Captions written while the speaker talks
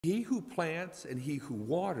He who plants and he who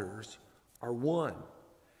waters are one,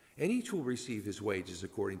 and each will receive his wages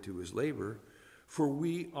according to his labor. For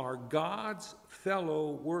we are God's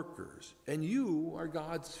fellow workers, and you are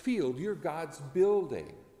God's field. You're God's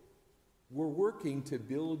building. We're working to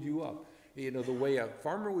build you up. You know, the way a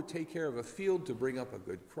farmer would take care of a field to bring up a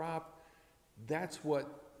good crop, that's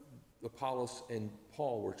what Apollos and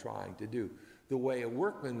Paul were trying to do. The way a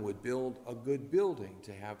workman would build a good building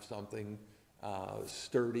to have something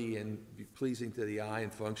sturdy and be pleasing to the eye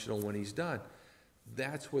and functional when he's done.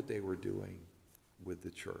 That's what they were doing with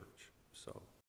the church. So